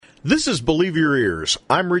This is Believe Your Ears.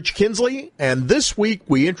 I'm Rich Kinsley, and this week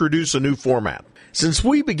we introduce a new format. Since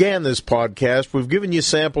we began this podcast, we've given you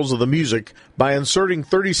samples of the music by inserting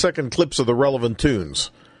 30-second clips of the relevant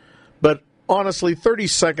tunes. But honestly, 30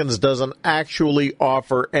 seconds doesn't actually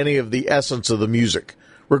offer any of the essence of the music,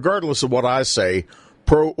 regardless of what I say,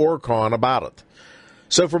 pro or con, about it.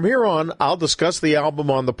 So from here on, I'll discuss the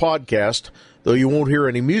album on the podcast, though you won't hear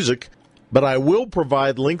any music, but I will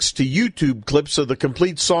provide links to YouTube clips of the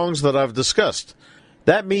complete songs that I've discussed.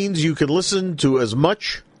 That means you can listen to as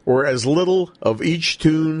much or as little of each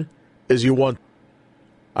tune as you want.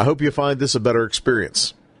 I hope you find this a better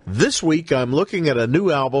experience. This week I'm looking at a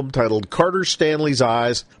new album titled Carter Stanley's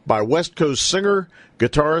Eyes by West Coast singer,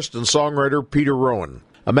 guitarist, and songwriter Peter Rowan.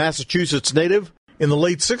 A Massachusetts native, in the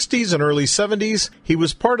late 60s and early 70s, he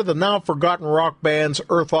was part of the now-forgotten rock bands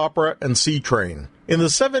Earth Opera and Sea Train. In the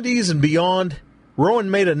 70s and beyond, Rowan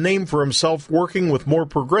made a name for himself working with more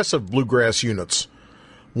progressive bluegrass units.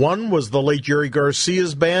 One was the late Jerry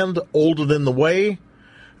Garcia's band, Old and in the Way.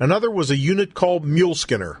 Another was a unit called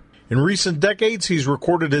Muleskinner. In recent decades, he's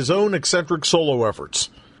recorded his own eccentric solo efforts.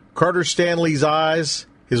 Carter Stanley's Eyes,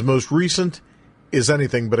 his most recent, is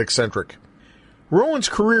anything but eccentric. Rowan's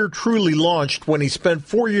career truly launched when he spent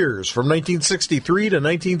 4 years, from 1963 to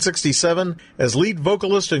 1967, as lead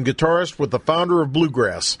vocalist and guitarist with the founder of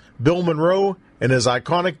bluegrass, Bill Monroe, and his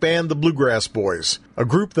iconic band, the Bluegrass Boys, a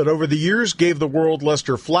group that over the years gave the world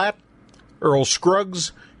Lester Flatt, Earl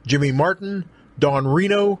Scruggs, Jimmy Martin, Don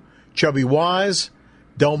Reno, Chubby Wise,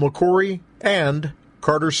 Del McCoury, and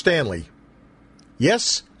Carter Stanley.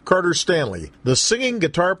 Yes, Carter Stanley, the singing,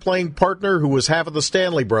 guitar-playing partner who was half of the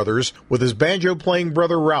Stanley brothers, with his banjo-playing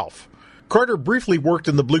brother Ralph. Carter briefly worked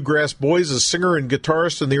in the Bluegrass Boys as singer and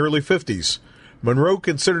guitarist in the early 50s. Monroe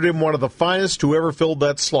considered him one of the finest who ever filled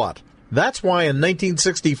that slot. That's why in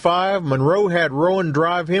 1965, Monroe had Rowan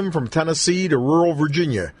drive him from Tennessee to rural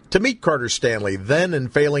Virginia to meet Carter Stanley, then in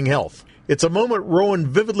failing health. It's a moment Rowan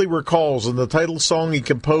vividly recalls in the title song he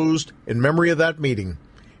composed in memory of that meeting.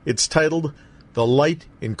 It's titled The Light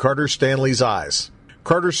in Carter Stanley's Eyes.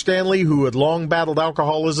 Carter Stanley, who had long battled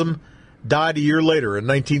alcoholism, died a year later in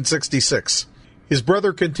 1966. His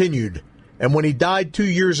brother continued, and when he died 2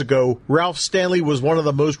 years ago, Ralph Stanley was one of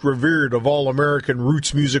the most revered of all American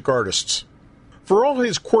roots music artists. For all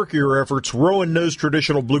his quirkier efforts, Rowan knows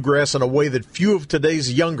traditional bluegrass in a way that few of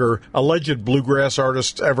today's younger, alleged bluegrass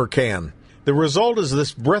artists ever can. The result is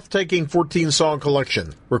this breathtaking 14-song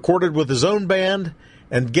collection, recorded with his own band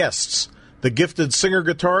and guests, the gifted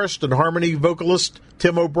singer-guitarist and harmony vocalist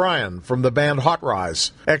Tim O'Brien from the band Hot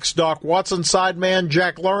Rise, ex-Doc Watson sideman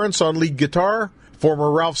Jack Lawrence on lead guitar,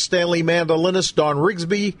 former Ralph Stanley mandolinist Don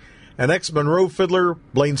Rigsby, and ex-Monroe fiddler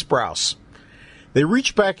Blaine Sprouse. They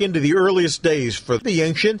reach back into the earliest days for the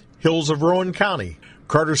ancient hills of Rowan County.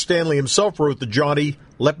 Carter Stanley himself wrote the jaunty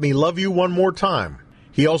Let Me Love You One More Time.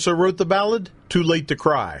 He also wrote the ballad Too Late to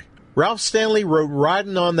Cry. Ralph Stanley wrote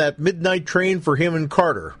Ridin' on That Midnight Train for him and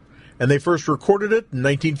Carter, and they first recorded it in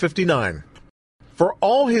 1959. For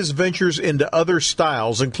all his ventures into other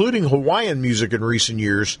styles, including Hawaiian music in recent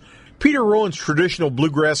years, Peter Rowan's traditional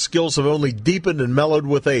bluegrass skills have only deepened and mellowed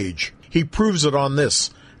with age. He proves it on this,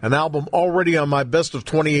 an album already on my Best of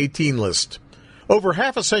 2018 list. Over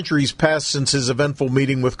half a century's passed since his eventful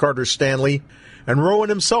meeting with Carter Stanley, and Rowan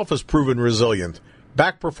himself has proven resilient,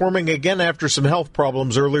 back performing again after some health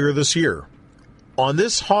problems earlier this year. On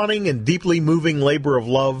this haunting and deeply moving labor of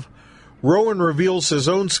love, Rowan reveals his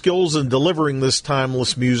own skills in delivering this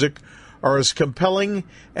timeless music are as compelling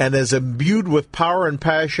and as imbued with power and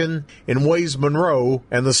passion in ways Monroe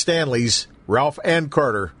and the Stanleys, Ralph and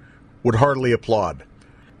Carter, would heartily applaud.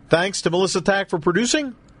 Thanks to Melissa Tack for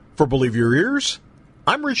producing. For Believe Your Ears,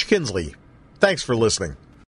 I'm Rich Kinsley. Thanks for listening.